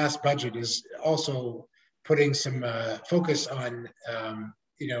that, this last budget is also putting some focus on,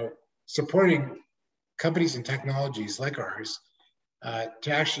 supporting companies and technologies like ours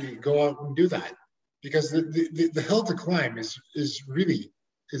to actually go out and do that, because the hill to climb is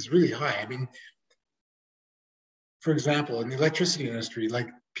really high. I mean, for example, in the electricity industry, like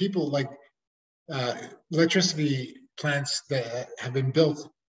people like electricity plants that have been built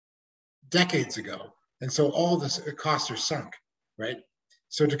decades ago, and so all the costs are sunk, right?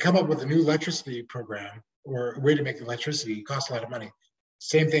 So to come up with a new electricity program or a way to make electricity costs a lot of money.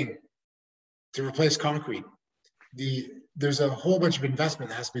 Same thing to replace concrete. There's a whole bunch of investment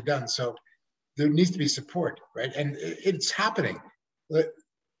that has to be done. So there needs to be support, right? And it's happening.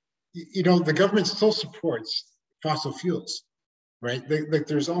 The government still supports fossil fuels, right?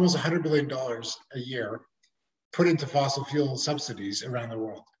 There's almost $100 billion a year put into fossil fuel subsidies around the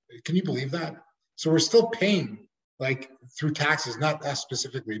world. Can you believe that? So we're still paying, like, through taxes, not us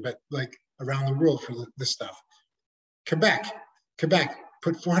specifically, but like around the world for this stuff. Quebec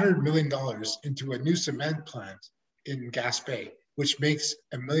put $400 million into a new cement plant in Gaspé, which makes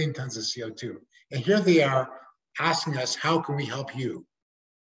 1 million tons of CO2. And here they are asking us, how can we help you?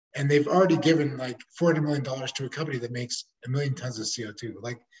 And they've already given like $400 million to a company that makes 1 million tons of CO2.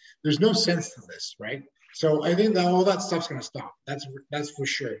 Like, there's no sense to this, right? So I think that all that stuff's going to stop. That's for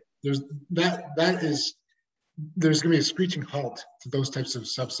sure. There's going to be a screeching halt to those types of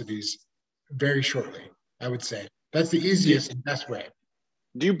subsidies very shortly, I would say. That's the easiest and best way.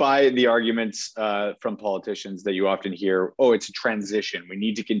 Do you buy the arguments from politicians that you often hear, oh, it's a transition, we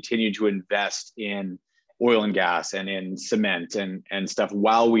need to continue to invest in oil and gas and in cement and stuff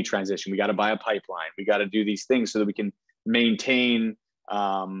while we transition? We got to buy a pipeline. We got to do these things so that we can maintain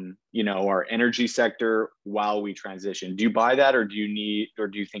you know, our energy sector while we transition. Do you buy that, or do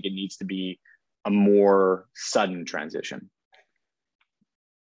you think it needs to be a more sudden transition?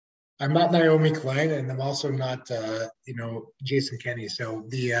 I'm not Naomi Klein, and I'm also not, you know, Jason Kenney. So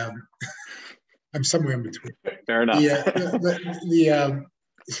I'm somewhere in between. Fair enough.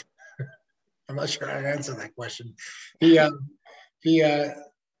 I'm not sure how to answer that question.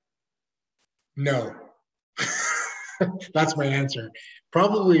 No, that's my answer.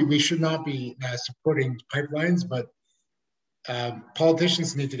 Probably we should not be supporting pipelines, but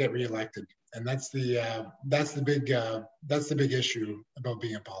politicians need to get reelected, and that's the big issue about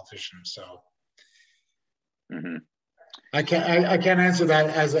being a politician. So mm-hmm. I can't answer that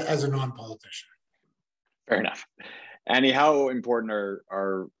as a non-politician. Fair enough. Annie, how important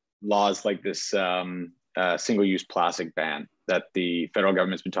are laws like this single-use plastic ban that the federal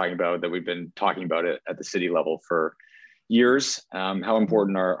government's been talking about, that we've been talking about it at the city level for years? How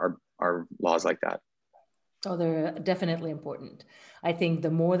important are laws like that? Oh, they're definitely important. I think the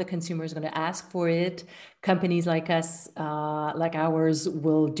more the consumer is going to ask for it, companies like us, like ours,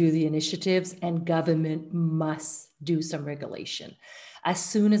 will do the initiatives, and government must do some regulation. As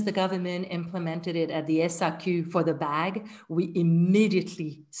soon as the government implemented it at the SAQ for the bag, we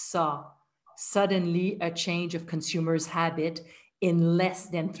immediately saw suddenly a change of consumers' habit in less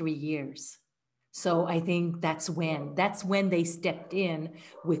than 3 years. So I think that's when they stepped in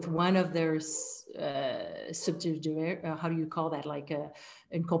with one of their subsidiary, how do you call that, like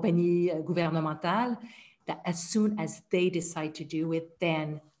une compagnie gouvernementale, that as soon as they decide to do it,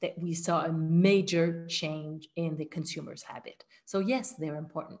 then that we saw a major change in the consumer's habit. So yes, they're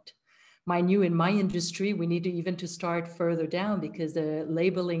important. Mind you, in my industry, we need to even to start further down, because the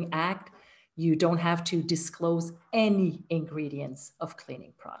Labeling Act, you don't have to disclose any ingredients of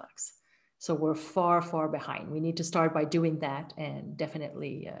cleaning products. So we're far, far behind. We need to start by doing that, and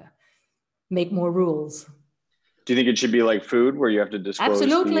definitely make more rules. Do you think it should be like food, where you have to disclose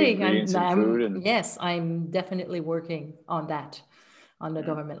Absolutely. the ingredients in food? Yes, I'm definitely working on that on the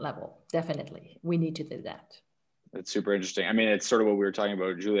government level. Definitely. We need to do that. That's super interesting. I mean, it's sort of what we were talking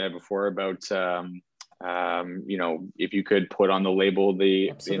about, Juliette, before, about, you know, if you could put on the label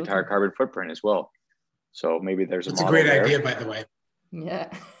the entire carbon footprint as well. So maybe there's a model. It's a great idea, by the way. Yeah.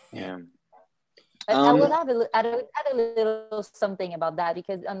 Yeah. I will add a little something about that,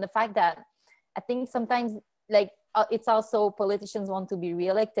 because on the fact that I think sometimes, like, it's also politicians want to be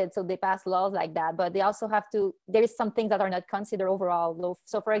reelected, so they pass laws like that, but they also have to, there is some things that are not considered overall.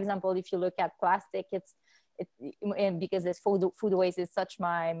 So for example, if you look at plastic, and because this food waste is such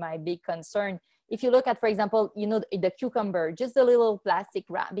my big concern. If you look at, for example, you know, the cucumber, just a little plastic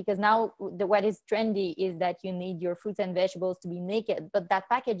wrap, because now what is trendy is that you need your fruits and vegetables to be naked, but that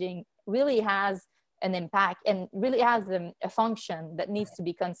packaging really has an impact and really has a function that needs to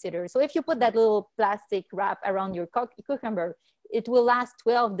be considered. So if you put that little plastic wrap around your cucumber, it will last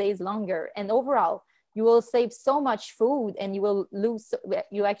 12 days longer. And overall, you will save so much food, and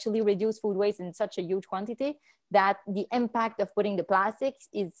you actually reduce food waste in such a huge quantity that the impact of putting the plastics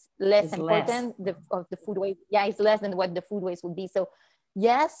is less important. Of the food waste. Yeah, it's less than what the food waste would be. So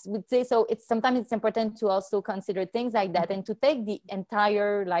yes, we'd say so. Sometimes it's important to also consider things like that, and to take the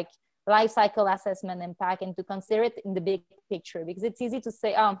entire like life cycle assessment impact and to consider it in the big picture, because it's easy to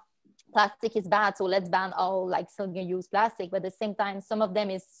say, oh, plastic is bad, so let's ban all like single-use plastic. But at the same time, some of them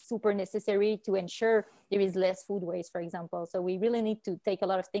is super necessary to ensure there is less food waste, for example. So we really need to take a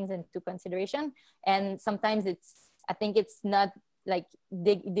lot of things into consideration. And sometimes I think it's not like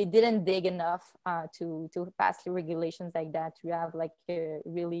they didn't dig enough to pass the regulations like that to have like a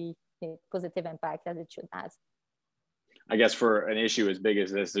really positive impact as it should have. I guess for an issue as big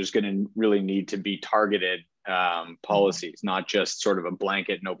as this, there's going to really need to be targeted policies, not just sort of a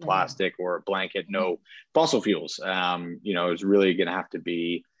blanket no plastic or a blanket no fossil fuels. You know, it's really going to have to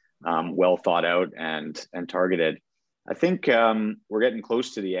be well thought out and targeted. I think we're getting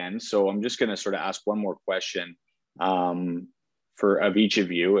close to the end, so I'm just going to sort of ask one more question of each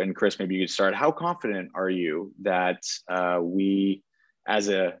of you. And Chris, maybe you could start. How confident are you that we as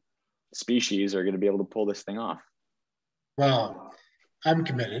a species are going to be able to pull this thing off? Well, I'm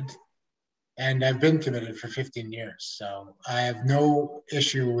committed, and I've been committed for 15 years. So I have no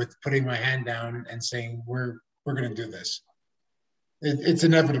issue with putting my hand down and saying, we're going to do this. It's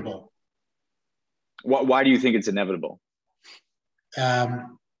inevitable. Why do you think it's inevitable? Well,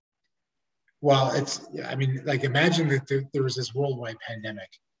 I mean, like, imagine that there was this worldwide pandemic,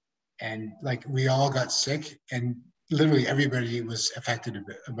 and like we all got sick, and literally everybody was affected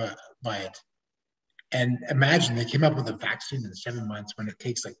by it. And imagine they came up with a vaccine in 7 months when it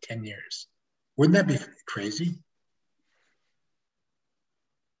takes like 10 years. Wouldn't that be crazy?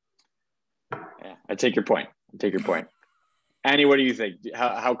 Yeah, I take your point. Annie, what do you think?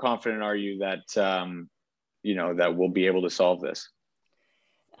 How confident are you that, that we'll be able to solve this?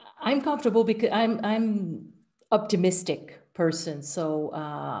 I'm comfortable because I'm optimistic person. So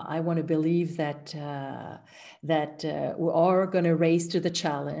I want to believe that we are going to raise to the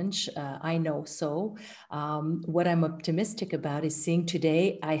challenge. I know so. What I'm optimistic about is seeing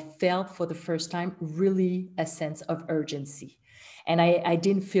today, I felt for the first time really a sense of urgency. And I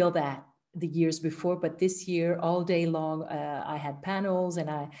didn't feel that the years before, but this year, all day long, I had panels and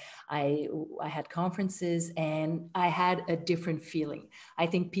I had conferences, and I had a different feeling. I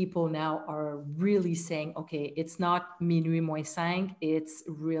think people now are really saying, okay, it's not minuit moins 5, it's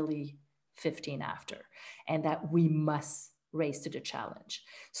really 15 after, and that we must raise to the challenge.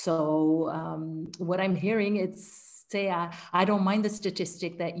 So what I'm hearing, I don't mind the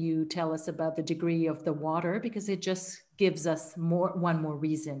statistic that you tell us about the degree of the water, because it just gives us one more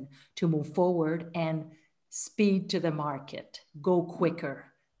reason to move forward and speed to the market, go quicker.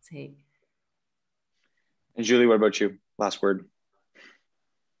 Say. And Julie, what about you? Last word.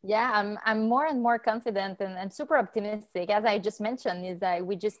 Yeah, I'm more and more confident and super optimistic. As I just mentioned, is that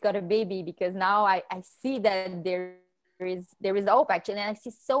we just got a baby, because now I see that there is hope actually. And I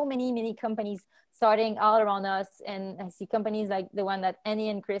see so many companies starting all around us. And I see companies like the one that Anie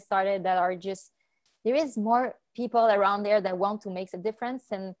and Chris started that are just, there is more people around there that want to make a difference.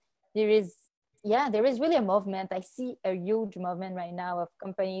 And there is really a movement. I see a huge movement right now of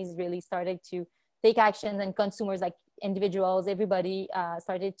companies really started to take action, and consumers, like individuals, everybody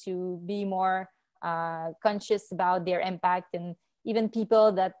started to be more conscious about their impact. And even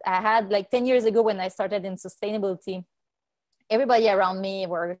people that I had like 10 years ago when I started in sustainability, everybody around me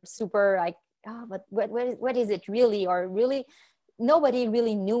were super like, oh, but what is it really? Or really, nobody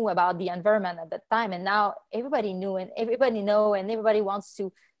really knew about the environment at that time. And now everybody knew, and everybody know, and everybody wants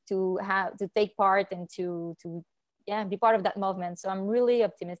to take part and to be part of that movement. So I'm really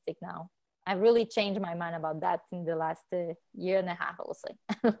optimistic now. I've really changed my mind about that in the last year and a half also.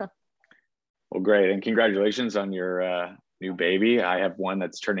 Well, great. And congratulations on your new baby. I have one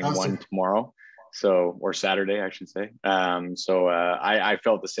that's turning Awesome. 1 tomorrow. So, or Saturday, I should say. I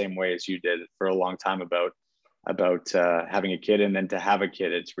felt the same way as you did for a long time about having a kid, and then to have a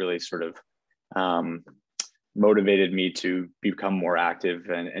kid, it's really sort of motivated me to become more active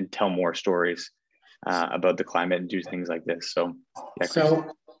and tell more stories about the climate and do things like this. So, yeah.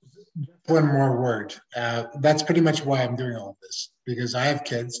 So one more word. That's pretty much why I'm doing all of this, because I have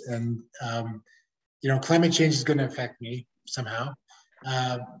kids, and climate change is going to affect me somehow.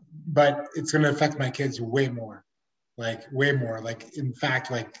 But it's going to affect my kids way more. Like in fact,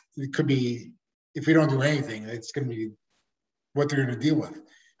 like it could be, if we don't do anything, it's going to be what they're going to deal with.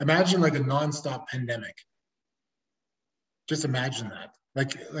 Imagine like a nonstop pandemic. Just imagine that.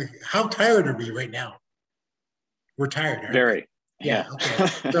 Like how tired are we right now? We're tired, aren't we? Very. Yeah.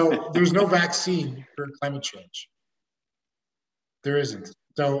 Okay. So there's no vaccine for climate change. There isn't.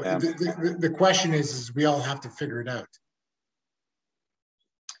 So Yeah. the question is we all have to figure it out.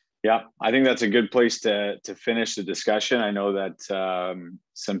 Yeah, I think that's a good place to finish the discussion. I know that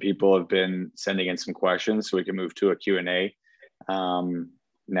some people have been sending in some questions, so we can move to a Q&A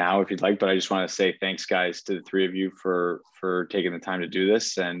now if you'd like. But I just want to say thanks, guys, to the three of you for taking the time to do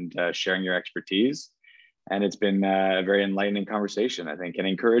this and sharing your expertise. And it's been a very enlightening conversation, I think, and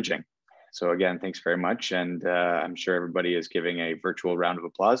encouraging. So again, thanks very much. And I'm sure everybody is giving a virtual round of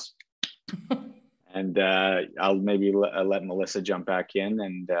applause. And I'll maybe let Melissa jump back in,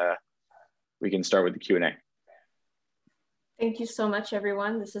 and we can start with the Q&A. Thank you so much,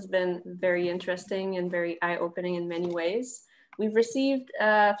 everyone. This has been very interesting and very eye-opening in many ways. We've received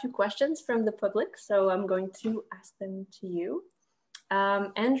a few questions from the public, so I'm going to ask them to you.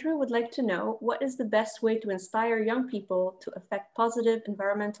 Andrew would like to know, what is the best way to inspire young people to affect positive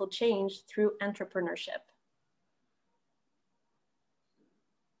environmental change through entrepreneurship?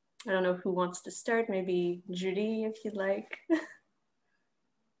 I don't know who wants to start, maybe Judy, if you'd like.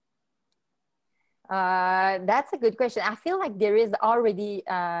 That's a good question. I feel like there is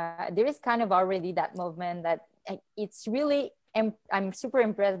kind of already that movement that it's really, I'm super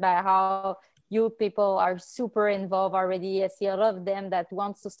impressed by how you people are super involved already. I see a lot of them that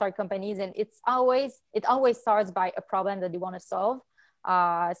wants to start companies, and it always starts by a problem that they want to solve.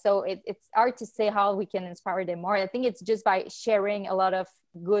 So it's hard to say how we can inspire them more. I think it's just by sharing a lot of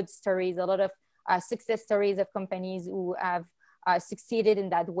good stories, a lot of success stories of companies who have succeeded in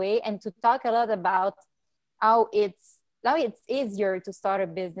that way, and to talk a lot about how it's easier to start a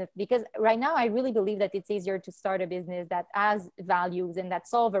business, because right now I really believe that it's easier to start a business that has values and that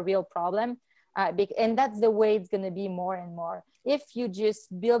solve a real problem And that's the way it's going to be more and more. If you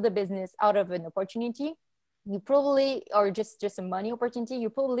just build a business out of an opportunity, you probably, or just a money opportunity, you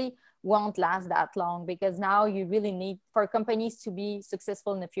probably won't last that long, because now you really need, for companies to be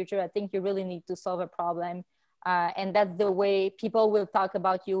successful in the future, I think you really need to solve a problem. And that's the way people will talk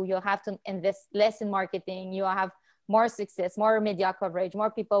about you. You'll have to invest less in marketing. You'll have more success, more media coverage,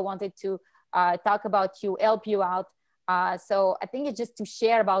 more people wanted to talk about you, help you out. So I think it's just to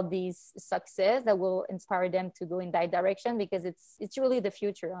share about these success that will inspire them to go in that direction, because it's really the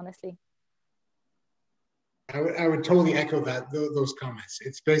future, honestly. I would totally echo those comments.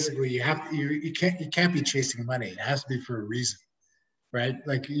 It's basically you can't be chasing money. It has to be for a reason, right?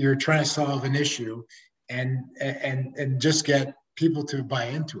 Like you're trying to solve an issue, and just get people to buy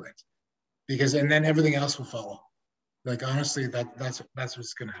into it, and then everything else will follow. Like honestly, that's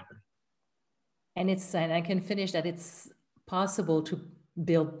what's going to happen. And I can finish that. It's possible to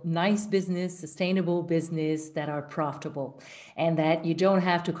build nice business, sustainable business that are profitable, and that you don't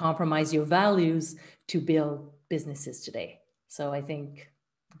have to compromise your values to build businesses today. So I think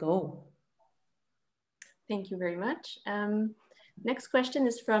go. Thank you very much. Next question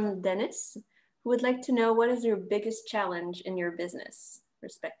is from Dennis, who would like to know, what is your biggest challenge in your business,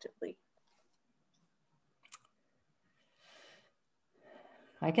 respectively?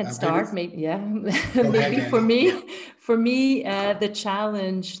 I can start, maybe, yeah. Maybe for me,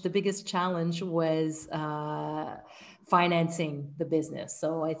 the biggest challenge was financing the business.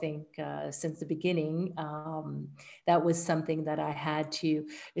 So I think since the beginning, that was something that I had to,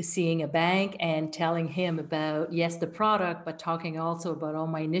 seeing a bank and telling him about, yes, the product, but talking also about all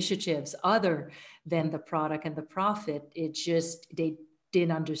my initiatives other than the product and the profit. It just, they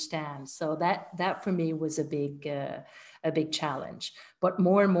didn't understand. So that for me was a big challenge. But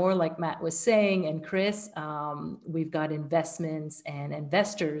more and more, like Matt was saying, and Chris, we've got investments and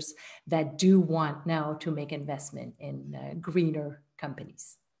investors that do want now to make investment in greener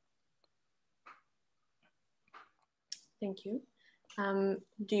companies. Thank you.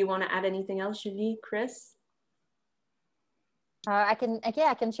 Do you want to add anything else, Julie, Chris? I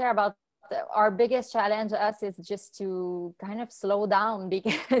can share about our biggest challenge to us is just to kind of slow down,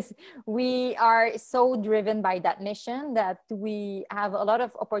 because we are so driven by that mission that we have a lot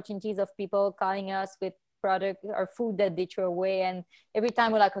of opportunities of people calling us with product or food that they throw away. And every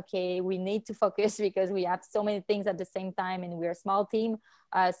time we're like, okay, we need to focus because we have so many things at the same time and we're a small team.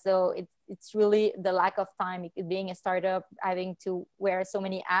 So it's really the lack of time, being a startup, having to wear so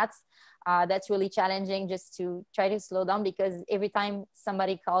many hats. That's really challenging, just to try to slow down, because every time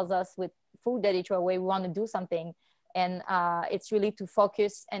somebody calls us with food that they throw away, we want to do something. And it's really to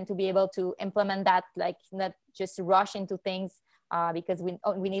focus and to be able to implement that, like not just rush into things, because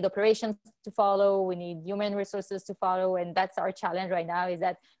we need operations to follow, we need human resources to follow. And that's our challenge right now, is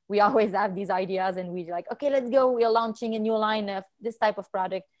that we always have these ideas and we're like, okay, let's go. We're launching a new line of this type of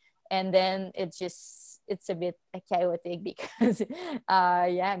product. And then it's a bit chaotic because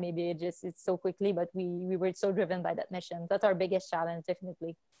yeah, maybe it's so quickly, but we were so driven by that mission. That's our biggest challenge,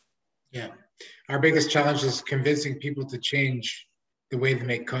 definitely. Yeah, our biggest challenge is convincing people to change the way they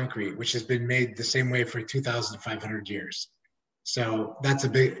make concrete, which has been made the same way for 2,500 years. So that's a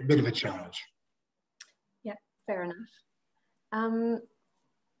bit of a challenge. Yeah, fair enough.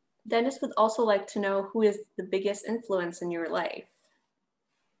 Dennis would also like to know, who is the biggest influence in your life?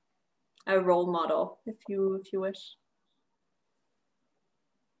 A role model, if you wish.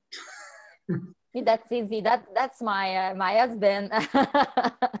 That's easy. That's my my husband,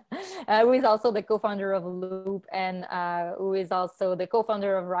 who is also the co-founder of Loop, and who is also the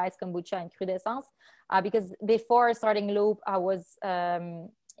co-founder of Rice Kombucha and Crudescence. Because before starting Loop, I was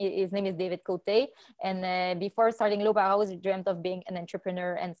his name is David Cote, and before starting Loop, I always dreamt of being an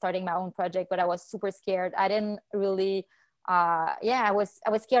entrepreneur and starting my own project, but I was super scared. I didn't really. Yeah, I was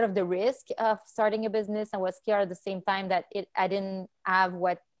scared of the risk of starting a business. I was scared at the same time that I didn't have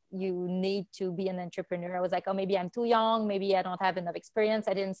what you need to be an entrepreneur. I was like, oh, maybe I'm too young, maybe I don't have enough experience,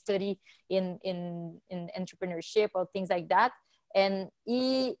 I didn't study in entrepreneurship or things like that. And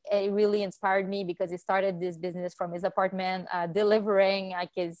he really inspired me, because he started this business from his apartment, delivering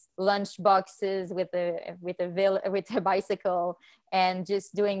like his lunch boxes with a bicycle, and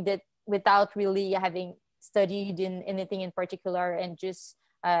just doing that without really having studied in anything in particular. And just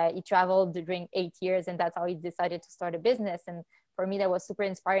he traveled during 8 years, and that's how he decided to start a business. And for me, that was super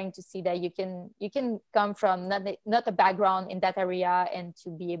inspiring to see that you can come from not a background in that area and to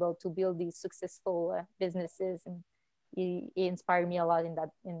be able to build these successful businesses. And he inspired me a lot in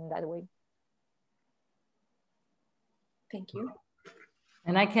that way. Thank you.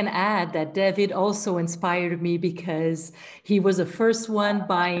 And I can add that David also inspired me because he was the first one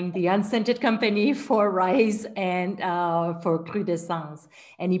buying the Unscented company for rice and for crudescence.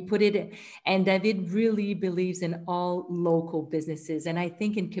 And he put it, and David really believes in all local businesses. And I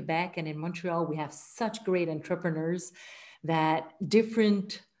think in Quebec and in Montreal, we have such great entrepreneurs that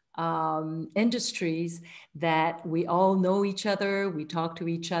different industries that we all know each other, we talk to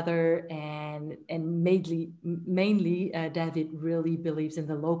each other, and mainly David really believes in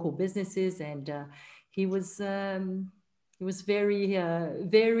the local businesses, and he was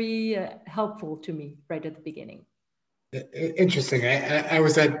very helpful to me right at the beginning. Interesting. I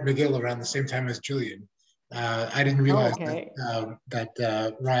was at McGill around the same time as Julian. I didn't realize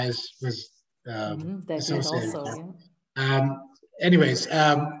that Rise was associated also, with that. Anyways,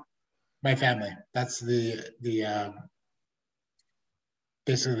 my family. That's the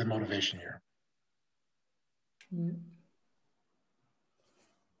basically the motivation here.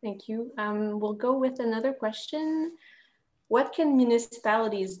 Thank you. We'll go with another question. What can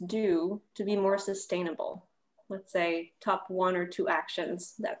municipalities do to be more sustainable? Let's say top 1 or 2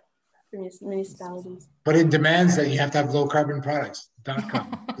 actions that for municipalities. But it demands that you have to have low carbon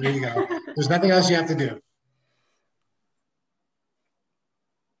products.com. There you go. There's nothing else you have to do.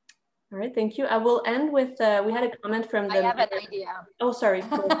 All right, thank you. I will end with, we had a comment from the— I have an idea. Oh, sorry,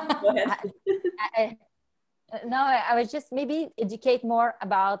 go ahead. No, I was just maybe educate more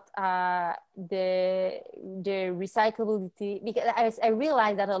about the recyclability, because I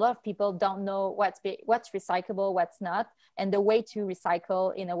realized that a lot of people don't know what's recyclable, what's not, and the way to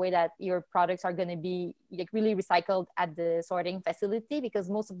recycle in a way that your products are going to be like really recycled at the sorting facility, because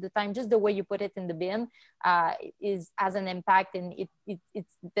most of the time just the way you put it in the bin has an impact, and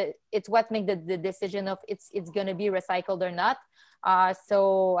it's what makes the decision of it's going to be recycled or not.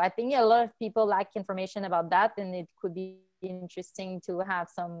 So I think a lot of people lack information about that, and it could be interesting to have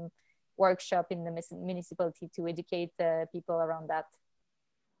some workshop in the municipality to educate people around that.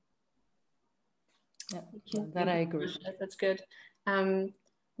 Yeah, that I agree. That's good.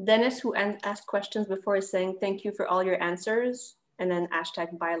 Dennis, who asked questions before, is saying thank you for all your answers, and then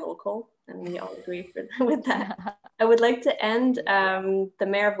hashtag buy local, and we all agree with that. I would like to end, the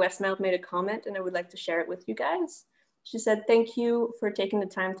mayor of Westmount made a comment, and I would like to share it with you guys. She said, thank you for taking the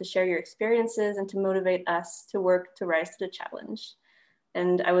time to share your experiences and to motivate us to work to rise to the challenge.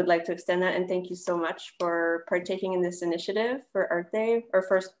 And I would like to extend that and thank you so much for partaking in this initiative for Art Day, our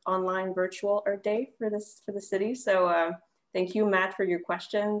first online virtual Art Day for the city. So thank you, Matt, for your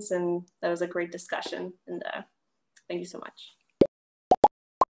questions. And that was a great discussion. And thank you so much.